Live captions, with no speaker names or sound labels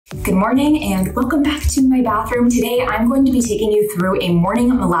Good morning and welcome back to my bathroom. Today I'm going to be taking you through a morning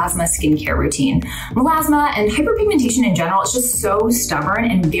melasma skincare routine. Melasma and hyperpigmentation in general is just so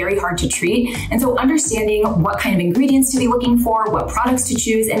stubborn and very hard to treat. And so understanding what kind of ingredients to be looking for, what products to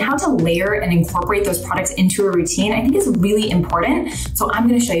choose, and how to layer and incorporate those products into a routine, I think is really important. So I'm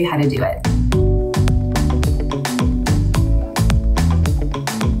going to show you how to do it.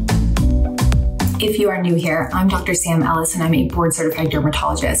 If you are new here, I'm Dr. Sam Ellis and I'm a board-certified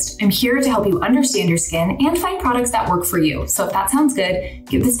dermatologist. I'm here to help you understand your skin and find products that work for you. So if that sounds good,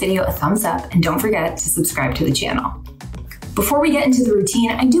 give this video a thumbs up and don't forget to subscribe to the channel. Before we get into the routine,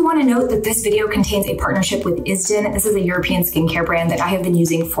 I do want to note that this video contains a partnership with ISDIN. This is a European skincare brand that I have been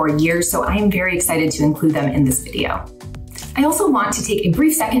using for years, so I am very excited to include them in this video. I also want to take a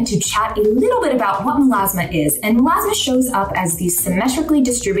brief second to chat a little bit about what melasma is. And melasma shows up as these symmetrically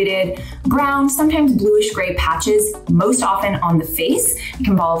distributed brown, sometimes bluish gray patches, most often on the face. It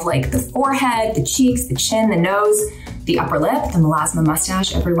can involve like the forehead, the cheeks, the chin, the nose, the upper lip, the melasma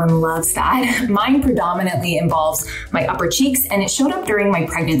mustache. Everyone loves that. Mine predominantly involves my upper cheeks, and it showed up during my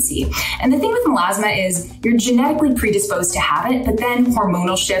pregnancy. And the thing with melasma is you're genetically predisposed to have it, but then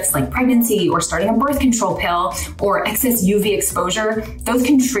hormonal shifts like pregnancy or starting a birth control pill or excess UV exposure, those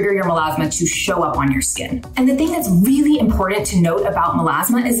can trigger your melasma to show up on your skin. And the thing that's really important to note about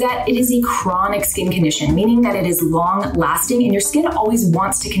melasma is that it is a chronic skin condition, meaning that it is long lasting and your skin always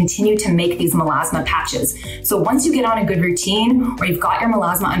wants to continue to make these melasma patches. So once you get on a good routine or you've got your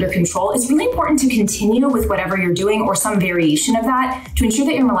melasma under control, it's really important to continue with whatever you're doing or some variation of that to ensure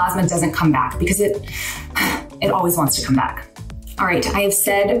that your melasma doesn't come back, because it always wants to come back. All right, I have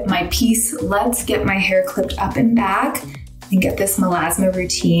said my piece. Let's get my hair clipped up and back and get this melasma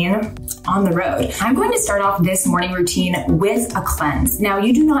routine on the road. I'm going to start off this morning routine with a cleanse. Now,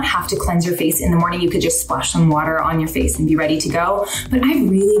 you do not have to cleanse your face in the morning. You could just splash some water on your face and be ready to go. But I've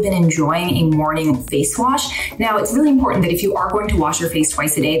really been enjoying a morning face wash. Now, it's really important that if you are going to wash your face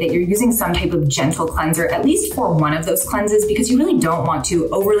twice a day, that you're using some type of gentle cleanser, at least for one of those cleanses, because you really don't want to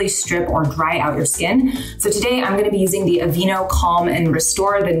overly strip or dry out your skin. So today I'm going to be using the Aveeno Calm and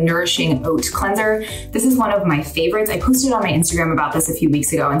Restore, the Nourishing Oat Cleanser. This is one of my favorites. I posted on my Instagram about this a few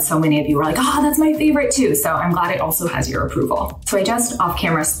weeks ago, and so many of you were like, oh, that's my favorite too. So I'm glad it also has your approval. So I just off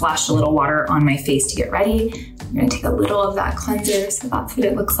camera splashed a little water on my face to get ready. I'm gonna take a little of that cleanser, so that's what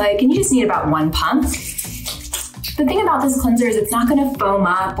it looks like. And you just need about one pump. The thing about this cleanser is it's not gonna foam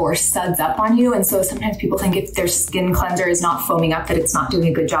up or suds up on you. And so sometimes people think if their skin cleanser is not foaming up, that it's not doing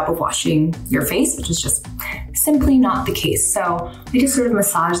a good job of washing your face, which is just simply not the case. So I just sort of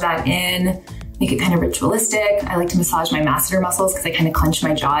massage that in, make it kind of ritualistic. I like to massage my masseter muscles because I kind of clench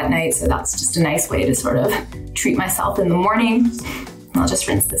my jaw at night. So that's just a nice way to sort of treat myself in the morning. And I'll just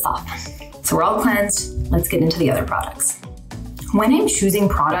rinse this off. So we're all cleansed. Let's get into the other products. When I'm choosing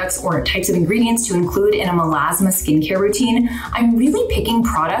products or types of ingredients to include in a melasma skincare routine, I'm really picking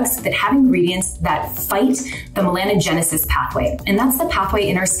products that have ingredients that fight the melanogenesis pathway. And that's the pathway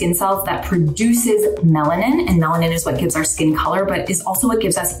in our skin cells that produces melanin. And melanin is what gives our skin color, but is also what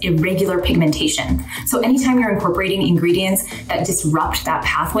gives us irregular pigmentation. So anytime you're incorporating ingredients that disrupt that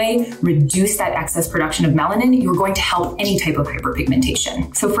pathway, reduce that excess production of melanin, you're going to help any type of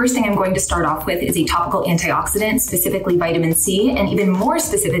hyperpigmentation. So first thing I'm going to start off with is a topical antioxidant, specifically vitamin C, and even more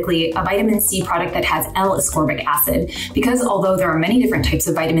specifically, a vitamin C product that has L-ascorbic acid. Because although there are many different types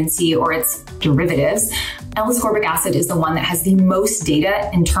of vitamin C or its derivatives, L-ascorbic acid is the one that has the most data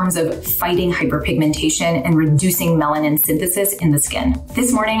in terms of fighting hyperpigmentation and reducing melanin synthesis in the skin.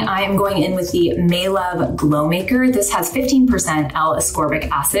 This morning, I am going in with the Maelove Glow Maker. This has 15% L-ascorbic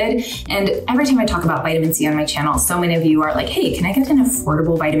acid. And every time I talk about vitamin C on my channel, so many of you are like, hey, can I get an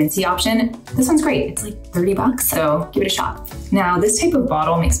affordable vitamin C option? This one's great. It's like 30 bucks, so give it a shot. Now, this type of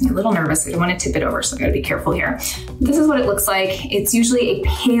bottle makes me a little nervous. I don't want to tip it over, so I gotta be careful here. This is what it looks like. It's usually a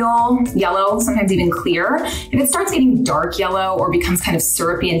pale yellow, sometimes even clear. If it starts getting dark yellow or becomes kind of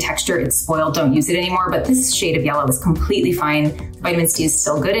syrupy in texture, it's spoiled, don't use it anymore. But this shade of yellow is completely fine. The vitamin C is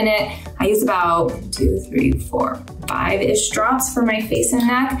still good in it. I use about 2, 3, 4, 5-ish drops for my face and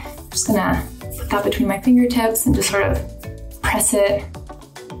neck. I'm just gonna put that between my fingertips and just sort of press it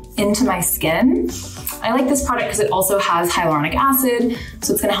into my skin. I like this product because it also has hyaluronic acid,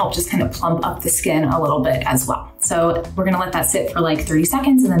 so it's gonna help just kind of plump up the skin a little bit as well. So we're gonna let that sit for like 30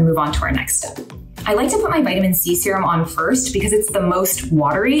 seconds and then move on to our next step. I like to put my vitamin C serum on first because it's the most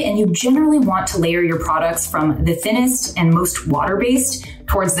watery, and you generally want to layer your products from the thinnest and most water-based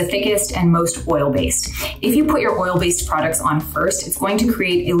towards the thickest and most oil-based. If you put your oil-based products on first, it's going to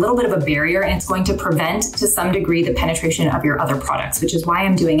create a little bit of a barrier, and it's going to prevent to some degree the penetration of your other products, which is why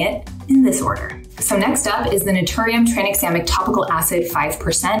I'm doing it in this order. So next up is the NATURIUM Tranexamic Topical Acid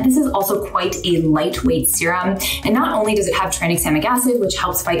 5%. This is also quite a lightweight serum. And not only does it have tranexamic acid, which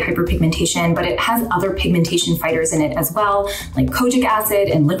helps fight hyperpigmentation, but it has other pigmentation fighters in it as well, like kojic acid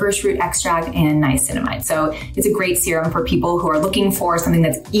and licorice root extract and niacinamide. So it's a great serum for people who are looking for something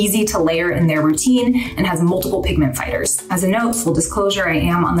that's easy to layer in their routine and has multiple pigment fighters. As a note, full disclosure, I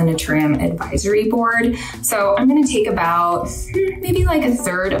am on the NATURIUM advisory board. So I'm gonna take about maybe like a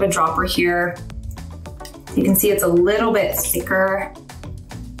third of a dropper here. You can see it's a little bit thicker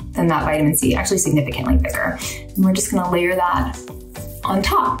than that vitamin C, actually significantly thicker. And we're just gonna layer that on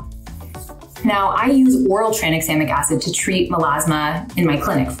top. Now, I use oral tranexamic acid to treat melasma in my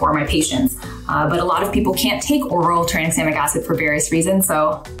clinic for my patients, but a lot of people can't take oral tranexamic acid for various reasons,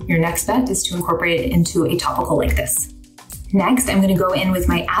 so your next bet is to incorporate it into a topical like this. Next, I'm gonna go in with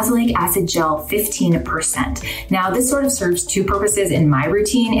my Azelaic Acid Gel 15%. Now, this sort of serves two purposes in my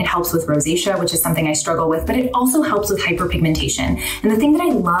routine. It helps with rosacea, which is something I struggle with, but it also helps with hyperpigmentation. And the thing that I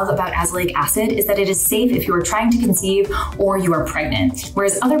love about Azelaic acid is that it is safe if you are trying to conceive or you are pregnant.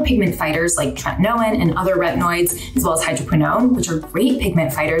 Whereas other pigment fighters like tretinoin and other retinoids, as well as hydroquinone, which are great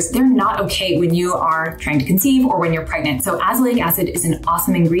pigment fighters, they're not okay when you are trying to conceive or when you're pregnant. So Azelaic acid is an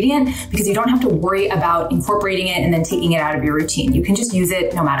awesome ingredient because you don't have to worry about incorporating it and then taking it out of your routine. You can just use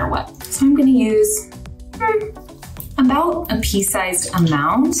it no matter what. So I'm gonna use about a pea-sized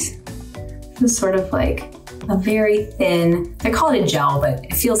amount. This is sort of like a very thin, I call it a gel, but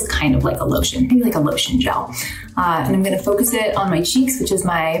it feels kind of like a lotion, maybe like a lotion gel. And I'm gonna focus it on my cheeks, which is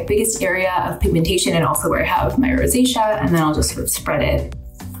my biggest area of pigmentation and also where I have my rosacea, and then I'll just sort of spread it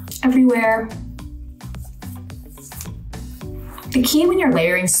everywhere. The key when you're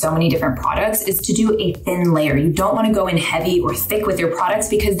layering so many different products is to do a thin layer. You don't want to go in heavy or thick with your products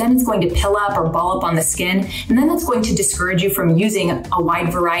because then it's going to pill up or ball up on the skin, and then that's going to discourage you from using a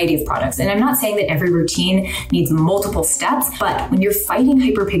wide variety of products. And I'm not saying that every routine needs multiple steps, but when you're fighting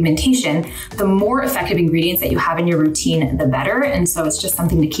hyperpigmentation, the more effective ingredients that you have in your routine, the better. And so it's just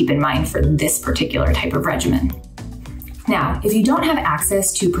something to keep in mind for this particular type of regimen. Now, if you don't have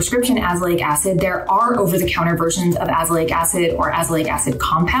access to prescription azelaic acid, there are over-the-counter versions of azelaic acid or azelaic acid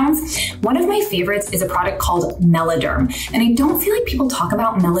compounds. One of my favorites is a product called Meladerm, and I don't feel like people talk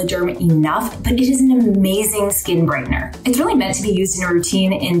about Meladerm enough, but it is an amazing skin brightener. It's really meant to be used in a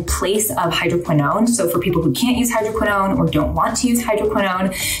routine in place of hydroquinone, so for people who can't use hydroquinone or don't want to use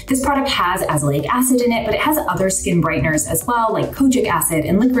hydroquinone, this product has azelaic acid in it, but it has other skin brighteners as well, like kojic acid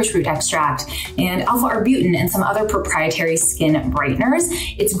and licorice root extract and alpha-arbutin and some other proprietary skin brighteners.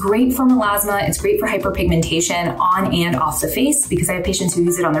 It's great for melasma, it's great for hyperpigmentation on and off the face because I have patients who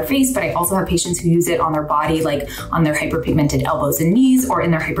use it on their face, but I also have patients who use it on their body, like on their hyperpigmented elbows and knees or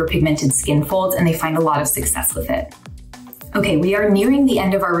in their hyperpigmented skin folds, and they find a lot of success with it. Okay, we are nearing the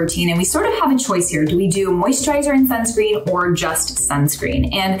end of our routine and we sort of have a choice here. Do we do moisturizer and sunscreen or just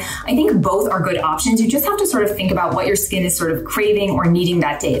sunscreen? And I think both are good options. You just have to sort of think about what your skin is sort of craving or needing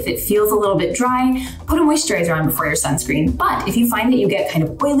that day. If it feels a little bit dry, put a moisturizer on before your sunscreen. But if you find that you get kind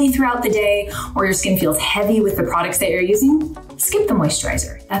of oily throughout the day or your skin feels heavy with the products that you're using, skip the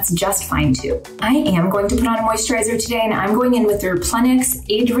moisturizer. That's just fine too. I am going to put on a moisturizer today and I'm going in with the Plenix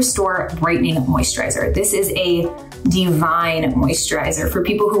Age Restore Brightening Moisturizer. This is a divine moisturizer for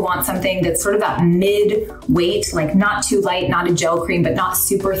people who want something that's sort of that mid-weight, like not too light, not a gel cream, but not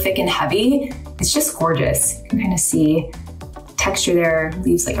super thick and heavy. It's just gorgeous. You can kind of see texture there,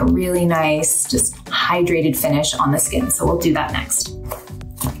 leaves like a really nice, just hydrated finish on the skin. So we'll do that next.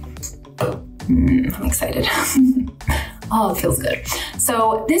 I'm excited. Oh, it feels good.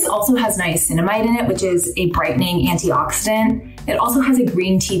 So this also has niacinamide in it, which is a brightening antioxidant. It also has a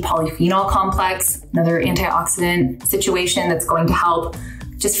green tea polyphenol complex, another antioxidant situation that's going to help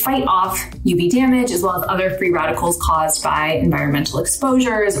just fight off UV damage as well as other free radicals caused by environmental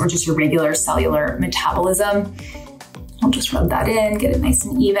exposures or just your regular cellular metabolism. I'll just rub that in, get it nice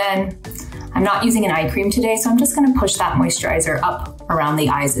and even. I'm not using an eye cream today, so I'm just gonna push that moisturizer up around the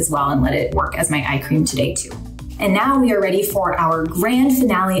eyes as well and let it work as my eye cream today too. And now we are ready for our grand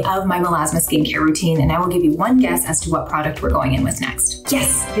finale of my melasma skincare routine, and I will give you one guess as to what product we're going in with next.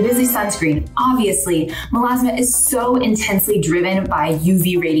 Yes, it is a sunscreen. Obviously, melasma is so intensely driven by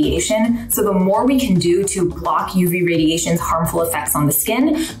UV radiation, so the more we can do to block UV radiation's harmful effects on the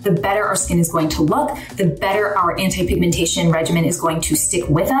skin, the better our skin is going to look, the better our anti-pigmentation regimen is going to stick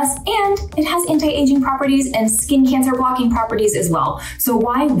with us, and it has anti-aging properties and skin cancer blocking properties as well. So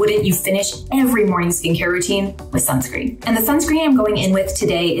why wouldn't you finish every morning skincare routine with sunscreen? And the sunscreen I'm going in with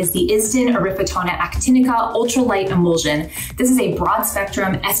today is the ISDIN Arifotona Actinica Ultralight Emulsion. This is a broad spectrum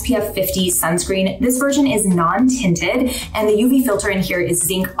spectrum SPF 50 sunscreen. This version is non-tinted and the UV filter in here is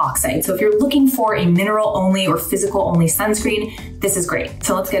zinc oxide. So if you're looking for a mineral only or physical only sunscreen, this is great.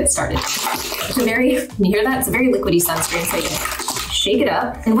 So let's get started. It's a very, you hear that? It's a very liquidy sunscreen, so you can shake it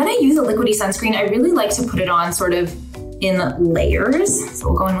up. And when I use a liquidy sunscreen, I really like to put it on sort of in layers. So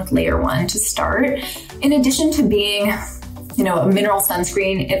we'll go in with layer 1 to start. In addition to being, you know, a mineral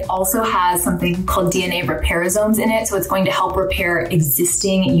sunscreen, it also has something called DNA reparasomes in it. So it's going to help repair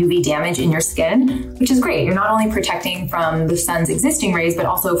existing UV damage in your skin, which is great. You're not only protecting from the sun's existing rays, but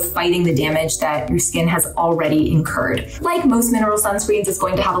also fighting the damage that your skin has already incurred. Like most mineral sunscreens, it's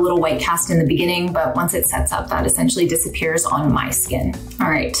going to have a little white cast in the beginning, but once it sets up, that essentially disappears on my skin. All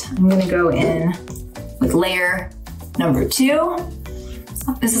right, I'm gonna go in with layer number 2.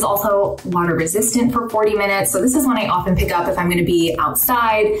 This is also water resistant for 40 minutes. So this is one I often pick up if I'm gonna be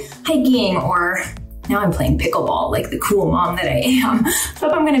outside hiking, or now I'm playing pickleball like the cool mom that I am. So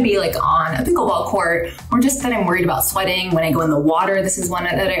if I'm gonna be like on a pickleball court, or just that I'm worried about sweating when I go in the water, this is one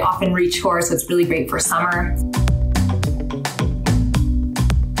that I often reach for. So it's really great for summer.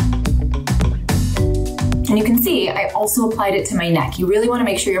 And you can see I also applied it to my neck. You really wanna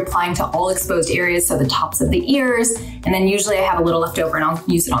make sure you're applying to all exposed areas, so the tops of the ears, and then usually I have a little left over and I'll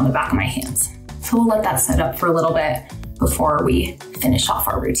use it on the back of my hands. So we'll let that set up for a little bit before we finish off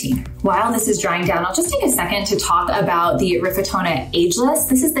our routine. While this is drying down, I'll just take a second to talk about the Riffatona Ageless.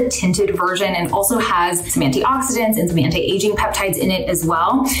 This is the tinted version and also has some antioxidants and some anti-aging peptides in it as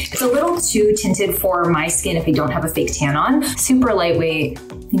well. It's a little too tinted for my skin if I don't have a fake tan on. Super lightweight.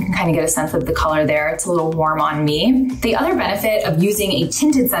 You can kind of get a sense of the color there. It's a little warm on me. The other benefit of using a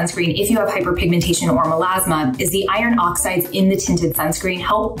tinted sunscreen if you have hyperpigmentation or melasma is the iron oxides in the tinted sunscreen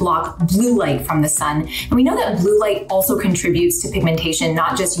help block blue light from the sun. And we know that blue light also contributes to pigmentation,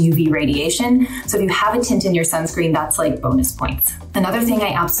 not just UV radiation. So if you have a tint in your sunscreen, that's like bonus points. Another thing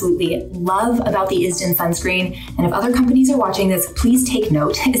I absolutely love about the ISDIN sunscreen, and if other companies are watching this, please take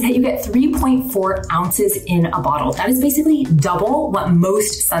note, is that you get 3.4 ounces in a bottle. That is basically double what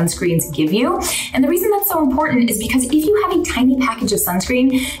most sunscreens give you. And the reason that's so important is because if you have a tiny package of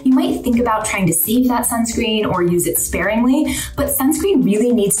sunscreen, you might think about trying to save that sunscreen or use it sparingly, but sunscreen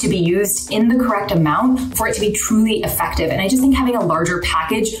really needs to be used in the correct amount for it to be truly effective. And I just think having a larger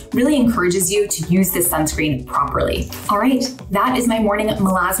package really encourages you to use this sunscreen properly. All right, that is my morning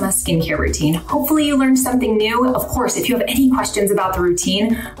melasma skincare routine. Hopefully you learned something new. Of course, if you have any questions about the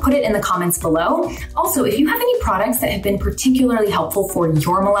routine, put it in the comments below. Also, if you have any products that have been particularly helpful for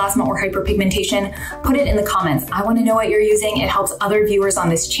your melasma or hyperpigmentation, put it in the comments. I want to know what you're using. It helps other viewers on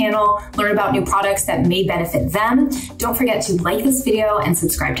this channel learn about new products that may benefit them. Don't forget to like this video and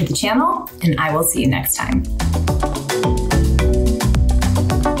subscribe to the channel, and I will see you next time.